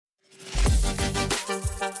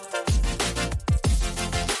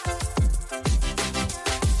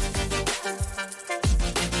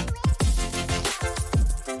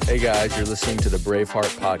Hey guys, you're listening to the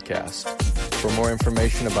Braveheart Podcast. For more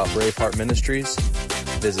information about Braveheart Ministries,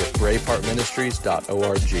 visit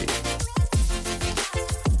braveheartministries.org.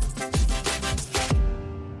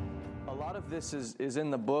 A lot of this is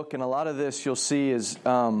in the book, and a lot of this you'll see is,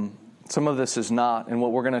 some of this is not. And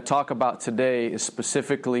what we're going to talk about today is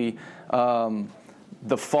specifically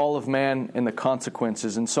the fall of man and the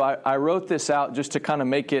consequences. And so I wrote this out just to kind of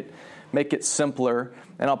make it simpler,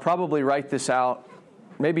 and I'll probably write this out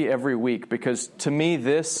maybe every week, because to me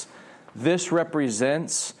this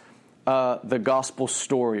represents the gospel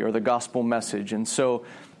story or the gospel message. And so,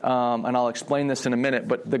 and I'll explain this in a minute,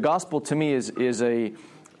 but the gospel to me is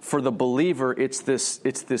for the believer, it's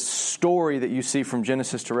this story that you see from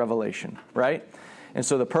Genesis to Revelation, right? And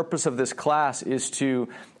so the purpose of this class is to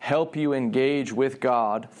help you engage with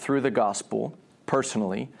God through the gospel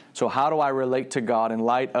personally. So how do I relate to God in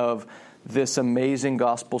light of this amazing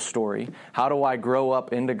gospel story? How do I grow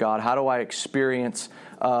up into God? How do I experience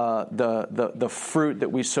the fruit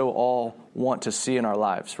that we so all want to see in our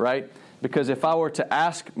lives, right? Because if I were to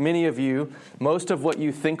ask many of you, most of what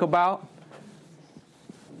you think about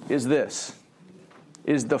is this,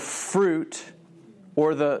 is the fruit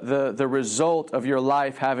or the result of your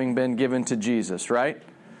life having been given to Jesus, right?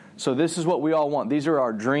 So this is what we all want. These are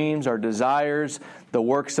our dreams, our desires, the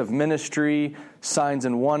works of ministry, signs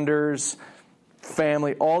and wonders,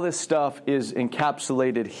 family. All this stuff is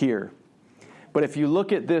encapsulated here. But if you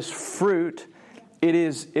look at this fruit, it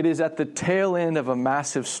is at the tail end of a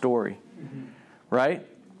massive story, right?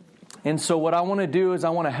 And so what I want to do is I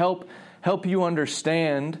want to help you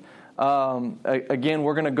understand. Again,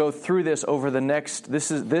 we're going to go through this over the next.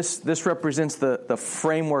 This represents the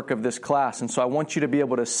framework of this class, and so I want you to be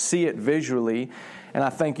able to see it visually. And I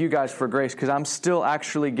thank you guys for grace, because I'm still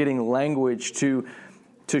actually getting language to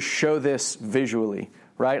show this visually,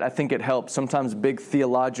 right? I think it helps. Sometimes big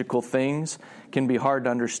theological things can be hard to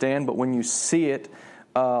understand, but when you see it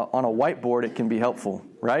on a whiteboard, it can be helpful,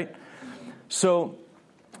 right? So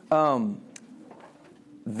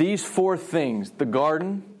these four things: the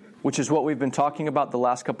garden, which is what we've been talking about the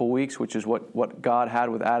last couple of weeks, which is what God had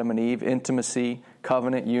with Adam and Eve: intimacy,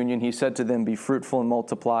 covenant, union. He said to them, be fruitful and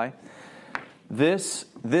multiply. This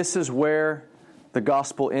is where the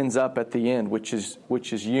gospel ends up at the end, which is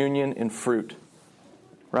union and fruit,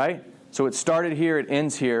 right? So it started here, it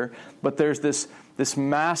ends here, but there's this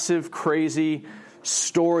massive, crazy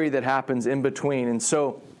story that happens in between. And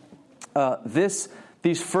so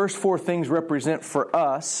these first four things represent for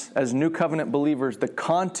us as New Covenant believers the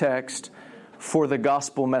context for the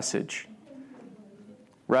gospel message,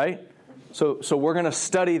 right? So we're going to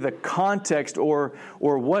study the context or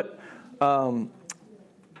what.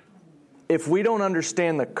 If we don't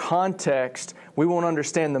understand the context, we won't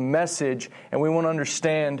understand the message, and we won't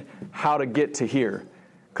understand how to get to here.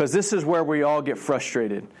 Because this is where we all get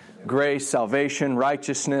frustrated. Grace, salvation,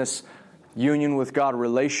 righteousness, union with God,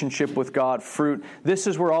 relationship with God, fruit. This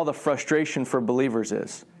is where all the frustration for believers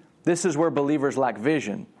is. This is where believers lack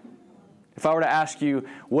vision. If I were to ask you,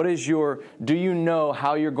 do you know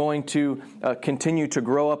how you're going to continue to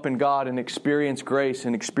grow up in God and experience grace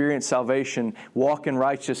and experience salvation, walk in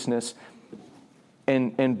righteousness,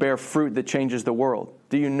 and bear fruit that changes the world?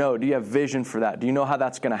 Do you know? Do you have vision for that? Do you know how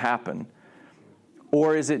that's going to happen?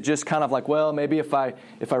 Or is it just kind of like, well, maybe if I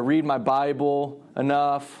read my Bible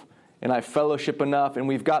enough and I fellowship enough, and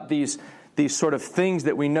we've got these sort of things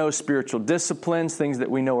that we know, spiritual disciplines, things that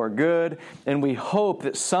we know are good, and we hope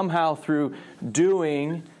that somehow through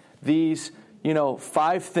doing these,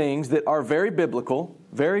 5 things that are very biblical,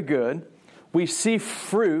 very good, we see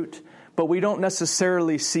fruit, but we don't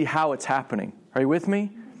necessarily see how it's happening. Are you with me?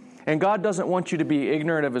 And God doesn't want you to be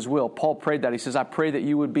ignorant of His will. Paul prayed that. He says, I pray that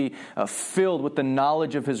you would be filled with the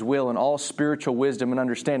knowledge of His will and all spiritual wisdom and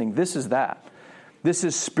understanding. This is that. This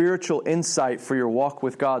is spiritual insight for your walk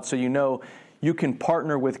with God, so you know you can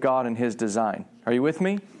partner with God in His design. Are you with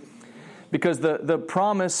me? Because the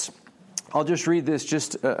promise, I'll just read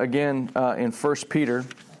this again in 1 Peter.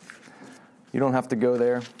 You don't have to go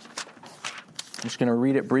there. I'm just going to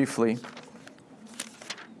read it briefly.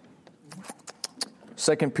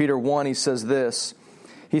 2 Peter 1, he says this.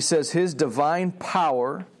 He says, His divine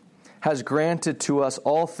power has granted to us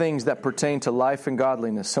all things that pertain to life and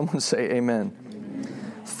godliness. Someone say amen.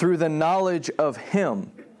 Through the knowledge of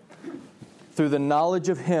Him. Through the knowledge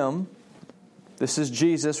of Him. This is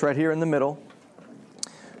Jesus right here in the middle.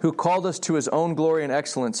 Who called us to His own glory and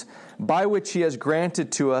excellence, by which He has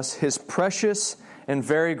granted to us His precious and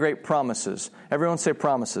very great promises. Everyone say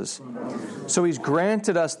promises. So He's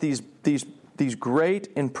granted us these great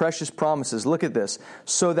and precious promises. Look at this.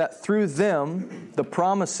 So that through them, the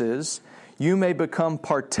promises, you may become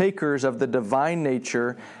partakers of the divine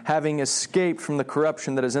nature, having escaped from the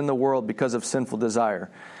corruption that is in the world because of sinful desire.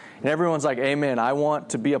 And everyone's like, amen, I want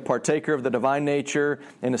to be a partaker of the divine nature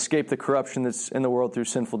and escape the corruption that's in the world through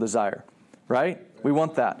sinful desire. Right? We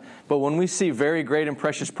want that. But when we see very great and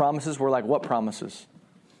precious promises, we're like, what promises?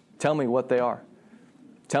 Tell me what they are.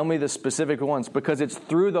 Tell me the specific ones. Because it's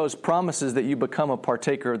through those promises that you become a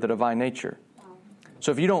partaker of the divine nature.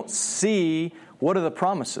 So if you don't see, what are the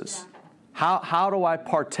promises? How do I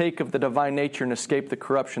partake of the divine nature and escape the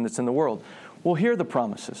corruption that's in the world? Well, here are the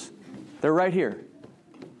promises. They're right here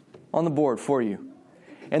on the board for you.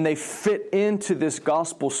 And they fit into this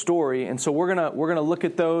gospel story. And so we're gonna look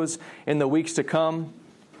at those in the weeks to come.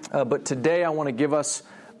 But today I want to give us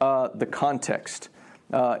the context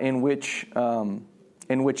in which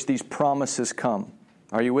these promises come.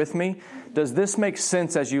 Are you with me? Does this make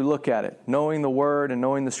sense as you look at it? Knowing the Word and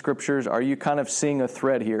knowing the Scriptures, are you kind of seeing a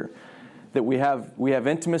thread here? That we have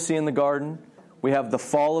intimacy in the garden, we have the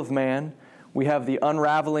fall of man, we have the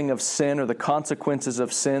unraveling of sin or the consequences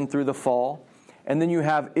of sin through the fall, and then you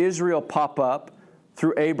have Israel pop up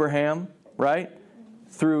through Abraham, right?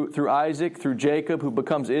 Through Isaac, through Jacob, who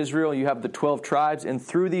becomes Israel. You have the 12 tribes, and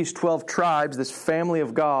through these 12 tribes, this family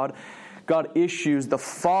of God, God issues, the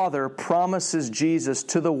Father promises Jesus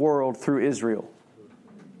to the world through Israel.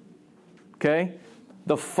 Okay?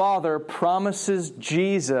 The Father promises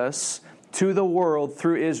Jesus to the world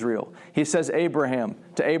through Israel. He says to Abraham,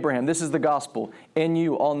 this is the gospel, in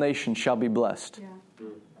you all nations shall be blessed. Yeah.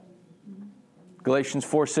 Galatians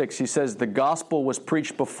 4:6, he says, the gospel was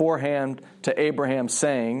preached beforehand to Abraham,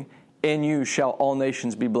 saying, in you shall all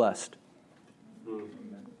nations be blessed.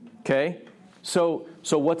 Okay? So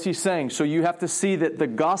what's he saying? So you have to see that the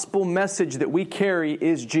gospel message that we carry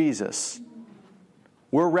is Jesus.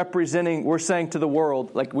 We're saying to the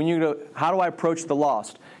world, like when you go, how do I approach the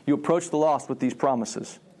lost? You approach the lost with these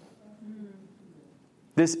promises.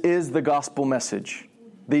 This is the gospel message.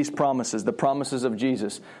 These promises, the promises of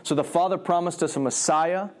Jesus. So the Father promised us a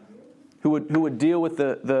Messiah who would deal with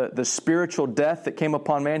the spiritual death that came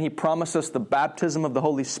upon man. He promised us the baptism of the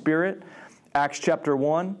Holy Spirit. Acts chapter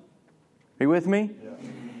 1. Are you with me? Yeah.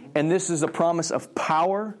 And this is a promise of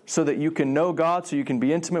power so that you can know God, so you can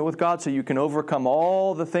be intimate with God, so you can overcome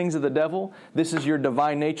all the things of the devil. This is your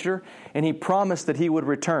divine nature. And He promised that He would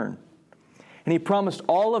return. And He promised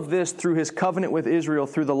all of this through His covenant with Israel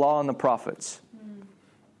through the law and the prophets.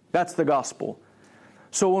 That's the gospel.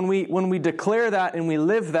 So when we declare that and we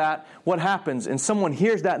live that, what happens? And someone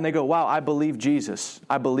hears that and they go, wow, I believe Jesus.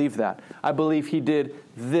 I believe that. I believe He did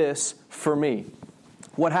this for me.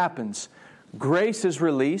 What happens? Grace is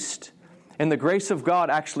released, and the grace of God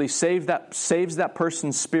actually saves that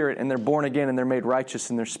person's spirit, and they're born again and they're made righteous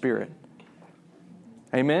in their spirit.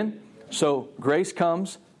 Amen? So grace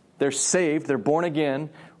comes, they're saved, they're born again,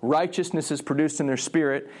 righteousness is produced in their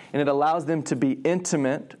spirit, and it allows them to be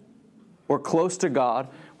intimate or close to God,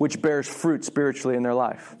 which bears fruit spiritually in their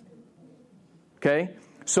life. Okay?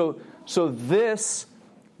 So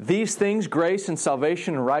these things, grace and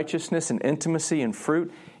salvation and righteousness and intimacy and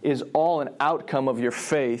fruit, is all an outcome of your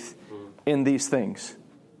faith in these things.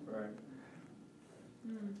 Right.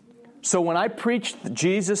 So when I preach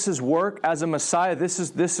Jesus' work as a Messiah,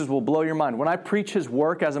 this will blow your mind. When I preach His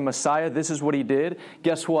work as a Messiah, this is what He did.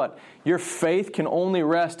 Guess what? Your faith can only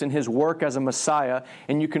rest in His work as a Messiah,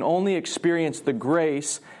 and you can only experience the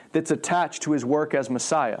grace that's attached to His work as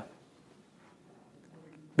Messiah.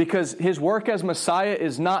 Because His work as Messiah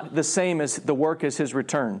is not the same as the work as His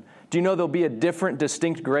return. Do you know there'll be a different,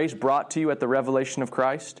 distinct grace brought to you at the revelation of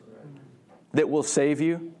Christ that will save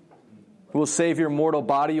you? It will save your mortal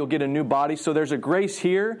body. You'll get a new body. So there's a grace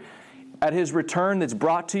here at His return that's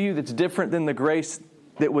brought to you that's different than the grace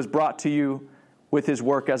that was brought to you with His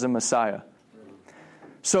work as a Messiah.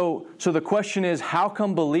 So the question is, how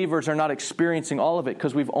come believers are not experiencing all of it?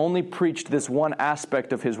 Because we've only preached this one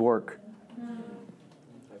aspect of His work.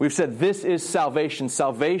 We've said this is salvation.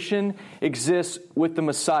 Salvation exists with the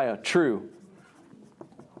Messiah. True.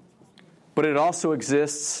 But it also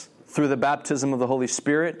exists through the baptism of the Holy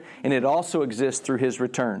Spirit, and it also exists through His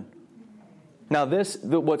return. Now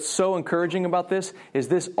what's so encouraging about this is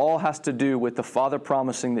this all has to do with the Father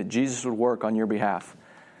promising that Jesus would work on your behalf.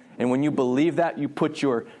 And when you believe that, you put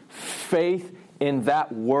your faith in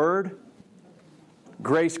that word,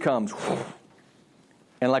 grace comes.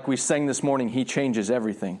 And like we sang this morning, He changes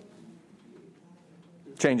everything.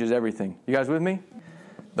 Changes everything. You guys with me?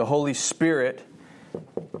 The Holy Spirit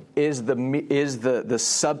is the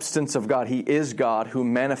substance of God. He is God who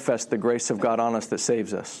manifests the grace of God on us that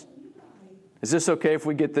saves us. Is this okay if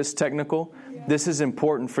we get this technical? Yeah. This is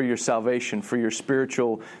important for your salvation, for your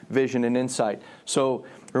spiritual vision and insight. So,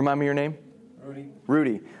 remind me your name?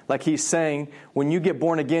 Rudy. Like he's saying, when you get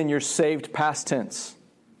born again, you're saved past tense.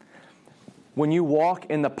 When you walk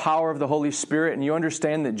in the power of the Holy Spirit and you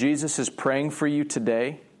understand that Jesus is praying for you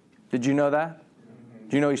today, did you know that?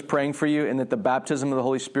 Do you know He's praying for you and that the baptism of the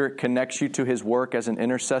Holy Spirit connects you to His work as an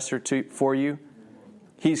intercessor for you?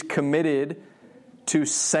 He's committed to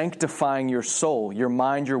sanctifying your soul, your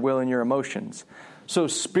mind, your will, and your emotions. So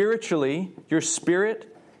spiritually, your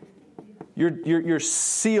spirit, you're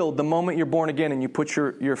sealed the moment you're born again and you put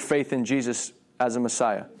your faith in Jesus as a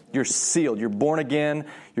Messiah. You're sealed. You're born again.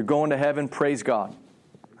 You're going to heaven. Praise God.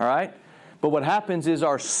 All right? But what happens is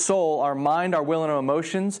our soul, our mind, our will, and our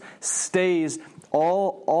emotions stays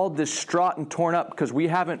all distraught and torn up because we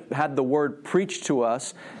haven't had the word preached to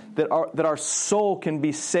us that our soul can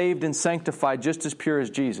be saved and sanctified just as pure as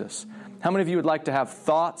Jesus. How many of you would like to have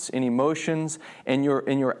thoughts and emotions and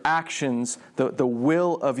your actions, the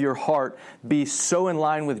will of your heart, be so in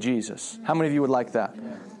line with Jesus? How many of you would like that?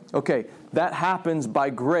 Okay, that happens by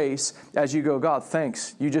grace as you go, God,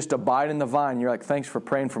 thanks. You just abide in the vine. You're like, thanks for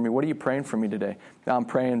praying for me. What are you praying for me today? I'm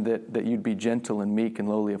praying that you'd be gentle and meek and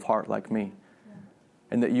lowly of heart like me.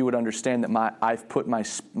 And that you would understand that I've put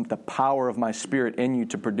the power of my Spirit in you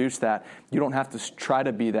to produce that. You don't have to try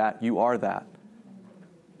to be that. You are that.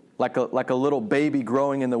 Like a little baby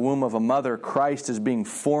growing in the womb of a mother, Christ is being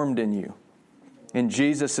formed in you. And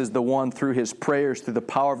Jesus is the one, through His prayers, through the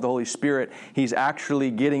power of the Holy Spirit, He's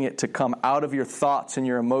actually getting it to come out of your thoughts and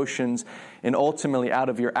your emotions and ultimately out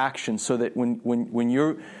of your actions so that when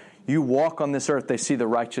you walk on this earth, they see the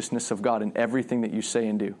righteousness of God in everything that you say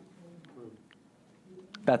and do.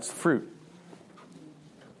 That's fruit.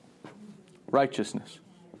 Righteousness.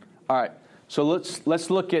 All right. So let's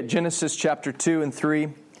look at Genesis chapter 2 and 3.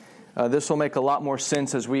 This will make a lot more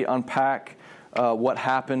sense as we unpack what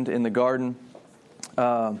happened in the garden.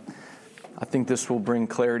 I think this will bring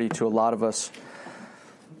clarity to a lot of us.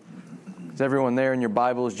 Is everyone there in your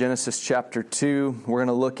Bibles? Genesis chapter 2. We're going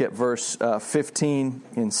to look at verse 15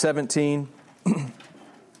 and 17.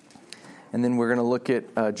 And then we're going to look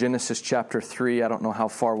at Genesis chapter 3. I don't know how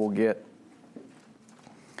far we'll get.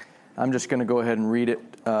 I'm just going to go ahead and read it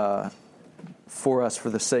for us for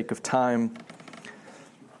the sake of time.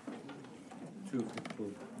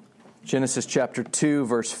 Genesis chapter 2,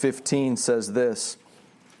 verse 15 says this.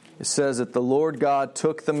 It says that the Lord God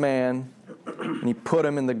took the man and He put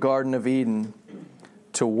him in the Garden of Eden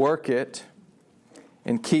to work it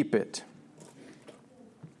and keep it.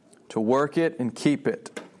 To work it and keep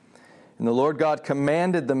it. And the Lord God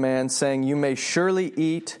commanded the man, saying, you may surely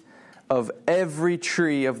eat of every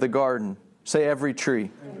tree of the garden. Say every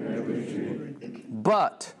tree. Every tree.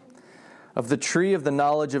 But of the tree of the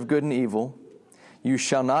knowledge of good and evil you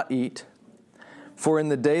shall not eat, for in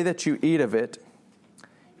the day that you eat of it,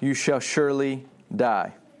 you shall surely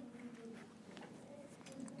die.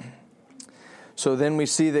 So then we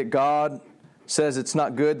see that God says it's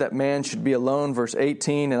not good that man should be alone, verse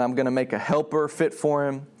 18, and I'm going to make a helper fit for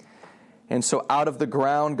him. And so out of the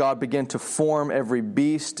ground God began to form every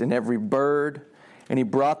beast and every bird, and He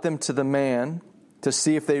brought them to the man to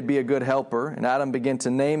see if they'd be a good helper. And Adam began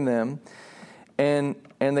to name them. And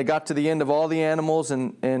they got to the end of all the animals,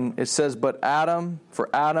 and it says, but for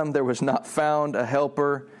Adam there was not found a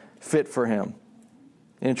helper fit for him.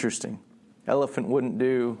 Interesting. Elephant wouldn't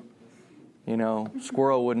do,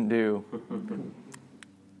 squirrel wouldn't do.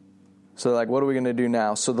 So what are we going to do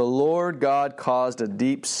now? So the Lord God caused a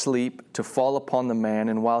deep sleep to fall upon the man,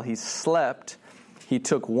 and while he slept, He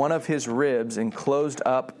took one of his ribs and closed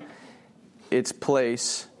up its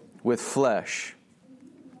place with flesh.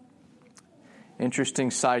 Interesting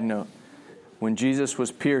side note. When Jesus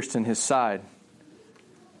was pierced in His side,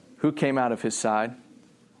 who came out of His side?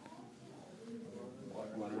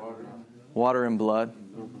 Water and blood.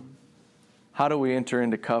 How do we enter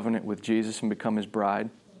into covenant with Jesus and become His bride?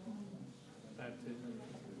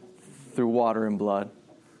 Through water and blood.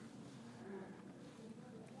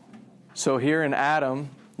 So here in Adam,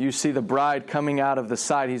 you see the bride coming out of the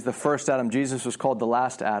side. He's the first Adam. Jesus was called the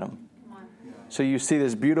last Adam. So you see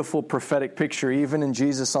this beautiful prophetic picture, even in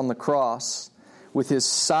Jesus on the cross, with His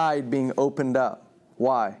side being opened up.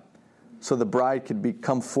 Why? So the bride could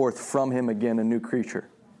come forth from Him again, a new creature.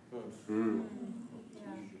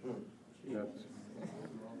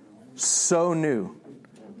 So new.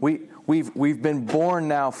 We've been born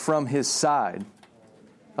now from His side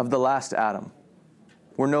of the last Adam.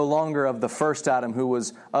 We're no longer of the first Adam who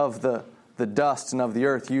was of the dust and of the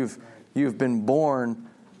earth. You've been born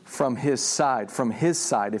from His side, from His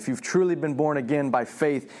side. If you've truly been born again by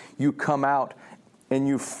faith, you come out and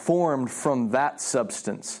you formed from that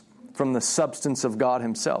substance, from the substance of God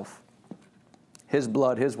Himself. His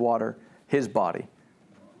blood, His water, His body.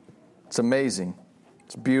 It's amazing.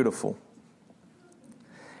 It's beautiful.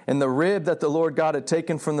 And the rib that the Lord God had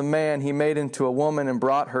taken from the man, He made into a woman and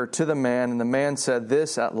brought her to the man. And the man said,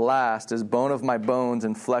 "This at last is bone of my bones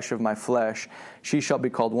and flesh of my flesh. She shall be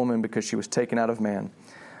called woman because she was taken out of man."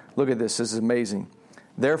 Look at this. This is amazing.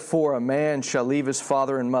 "Therefore a man shall leave his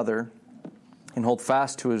father and mother and hold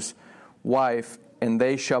fast to his wife, and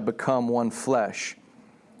they shall become one flesh.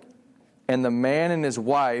 And the man and his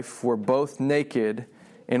wife were both naked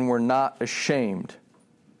and were not ashamed."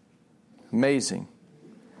 Amazing.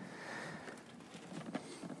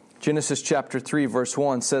 Genesis chapter 3 verse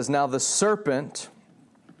 1 says, "Now the serpent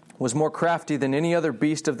was more crafty than any other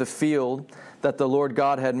beast of the field that the Lord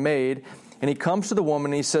God had made." And he comes to the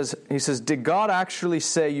woman and he says, "Did God actually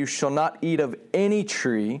say you shall not eat of any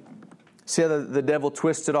tree?" See how the devil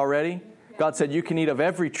twisted already? God said you can eat of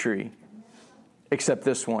every tree except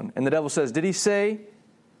this one. And the devil says, "Did He say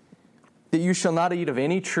that you shall not eat of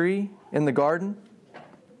any tree in the garden?"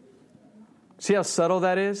 See how subtle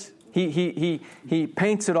that is? He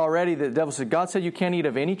paints it already. The devil said, "God said you can't eat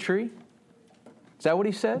of any tree?" Is that what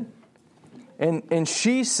He said? And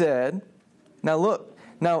she said, now look,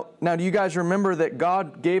 now do you guys remember that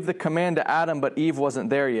God gave the command to Adam, but Eve wasn't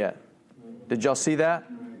there yet? Did y'all see that?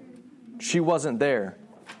 She wasn't there.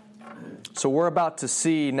 So we're about to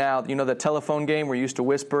see now, you know the telephone game where you used to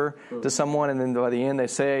whisper to someone and then by the end they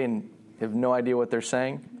say and you have no idea what they're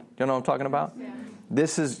saying? You know what I'm talking about? Yeah.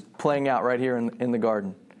 This is playing out right here in the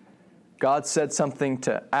garden. God said something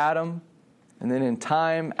to Adam, and then in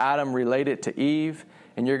time, Adam relayed it to Eve,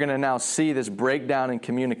 and you're going to now see this breakdown in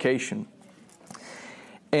communication.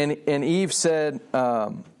 And Eve said,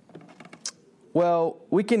 "Well,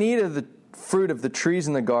 we can eat of the fruit of the trees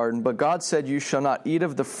in the garden, but God said you shall not eat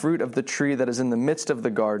of the fruit of the tree that is in the midst of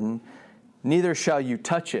the garden, neither shall you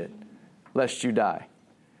touch it, lest you die."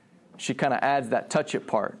 She kind of adds that touch it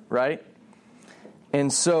part, right?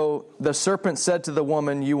 "And so the serpent said to the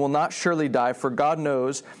woman, you will not surely die, for God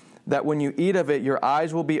knows that when you eat of it, your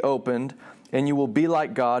eyes will be opened, and you will be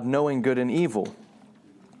like God, knowing good and evil."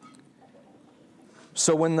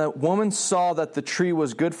 So when the woman saw that the tree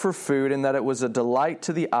was good for food and that it was a delight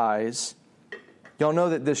to the eyes, y'all know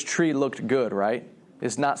that this tree looked good, right?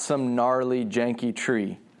 It's not some gnarly, janky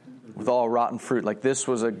tree with all rotten fruit. Like this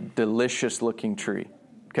was a delicious looking tree.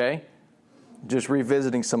 Okay? Just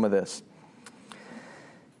revisiting some of this.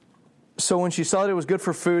 "So when she saw that it was good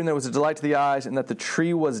for food and that it was a delight to the eyes and that the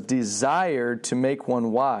tree was desired to make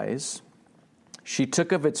one wise, she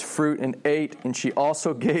took of its fruit and ate, and she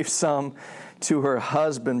also gave some to her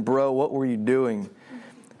husband." Bro, what were you doing?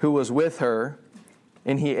 "Who was with her,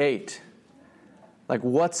 and he ate." Like,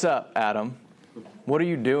 what's up, Adam? What are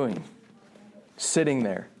you doing? Sitting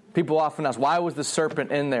there. People often ask, why was the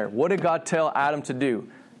serpent in there? What did God tell Adam to do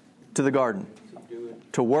to the garden?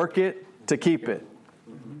 To work it, to keep it.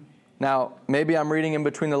 Now, maybe I'm reading in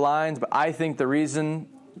between the lines, but I think the reason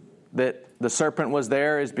that the serpent was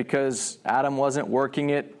there is because Adam wasn't working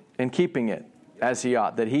it and keeping it as he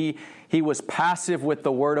ought. That he was passive with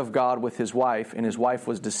the word of God with his wife, and his wife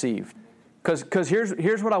was deceived. Because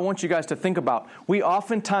here's what I want you guys to think about. We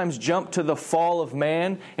oftentimes jump to the fall of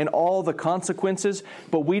man and all the consequences,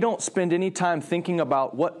 but we don't spend any time thinking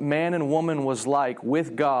about what man and woman was like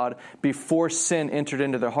with God before sin entered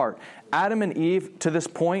into their heart. Adam and Eve, to this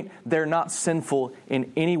point, they're not sinful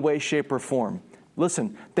in any way, shape, or form.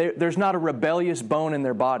 Listen, there's not a rebellious bone in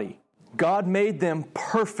their body. God made them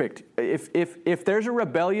perfect. If there's a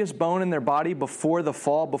rebellious bone in their body before the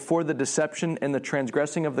fall, before the deception and the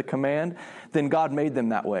transgressing of the command, then God made them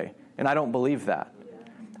that way. And I don't believe that.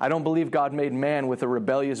 I don't believe God made man with a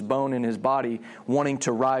rebellious bone in his body wanting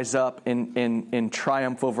to rise up and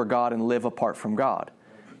triumph over God and live apart from God.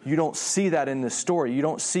 You don't see that in this story. You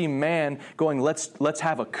don't see man going, let's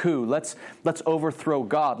have a coup. Let's overthrow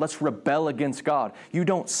God. Let's rebel against God. You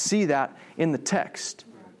don't see that in the text.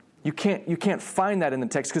 You can't find that in the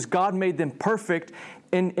text because God made them perfect.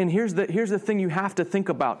 And here's the thing you have to think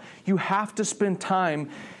about. You have to spend time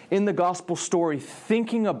in the gospel story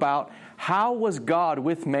thinking about how was God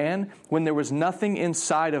with man when there was nothing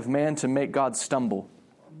inside of man to make God stumble?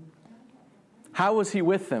 How was he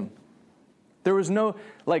with them? There was no,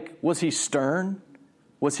 was he stern?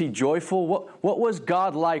 Was he joyful? What was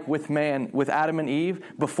God like with man, with Adam and Eve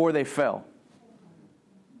before they fell?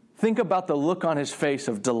 Think about the look on his face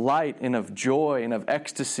of delight and of joy and of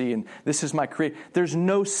ecstasy. And this is my creation. There's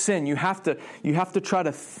no sin. You have to try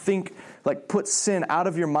to think, like put sin out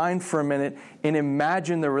of your mind for a minute and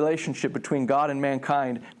imagine the relationship between God and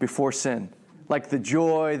mankind before sin. Like the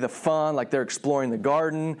joy, the fun, like they're exploring the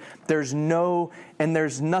garden. There's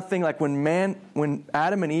nothing like when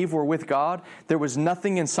Adam and Eve were with God, there was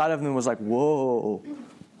nothing inside of them that was like, whoa.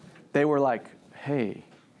 They were like, hey.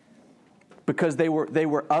 Because they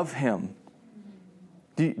were of Him.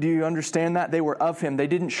 Do you understand that? They were of Him. They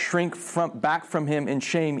didn't shrink back from Him in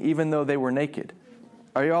shame even though they were naked.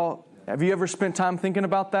 Have you ever spent time thinking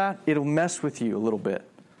about that? It'll mess with you a little bit.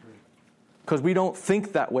 Because we don't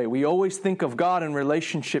think that way. We always think of God in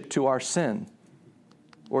relationship to our sin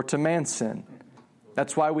or to man's sin.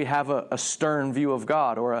 That's why we have a stern view of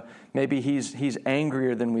God, or maybe he's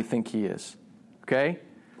angrier than we think He is. Okay?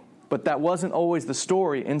 But that wasn't always the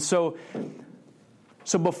story. And so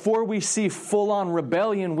before we see full-on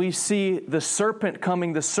rebellion, we see the serpent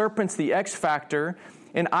coming. The serpent's the X factor.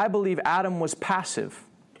 And I believe Adam was passive,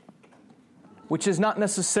 which is not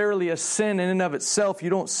necessarily a sin in and of itself. You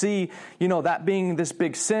don't see, that being this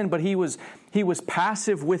big sin, but he was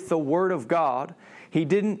passive with the Word of God. He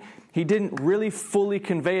didn't really fully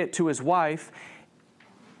convey it to his wife.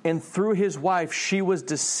 And through his wife, she was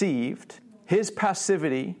deceived. His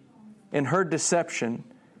passivity and her deception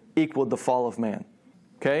equaled the fall of man.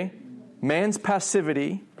 Okay? Man's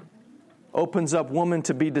passivity opens up woman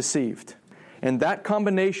to be deceived. And that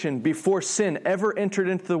combination, before sin ever entered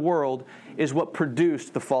into the world, is what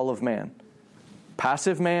produced the fall of man.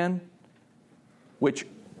 Passive man, which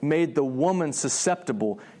made the woman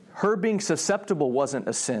susceptible. Her being susceptible wasn't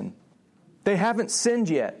a sin. They haven't sinned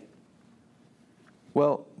yet.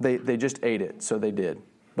 Well, they just ate it, so they did.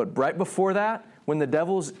 But right before that, when the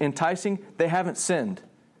devil's enticing, they haven't sinned.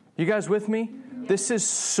 You guys with me? This is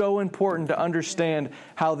so important to understand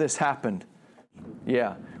how this happened.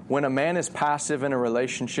 Yeah. When a man is passive in a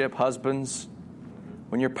relationship, husbands,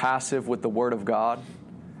 when you're passive with the Word of God,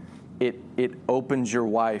 it opens your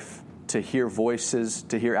wife to hear voices,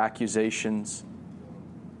 to hear accusations.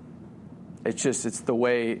 It's the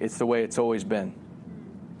way it's always been.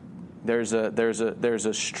 There's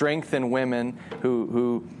a strength in women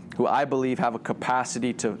who I believe have a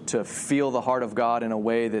capacity to feel the heart of God in a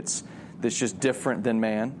way that's just different than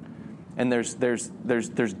man. And there's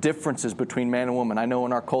differences between man and woman. I know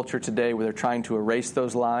in our culture today where they're trying to erase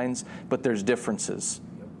those lines, but there's differences.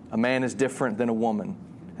 A man is different than a woman,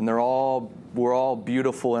 and we're all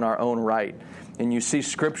beautiful in our own right. And you see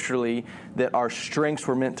scripturally that our strengths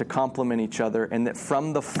were meant to complement each other, and that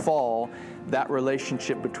from the fall, that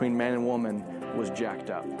relationship between man and woman was jacked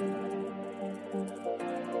up.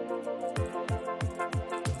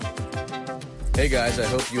 Hey guys, I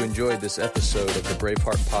hope you enjoyed this episode of the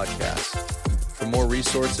Braveheart Podcast. For more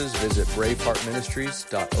resources, visit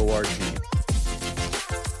braveheartministries.org.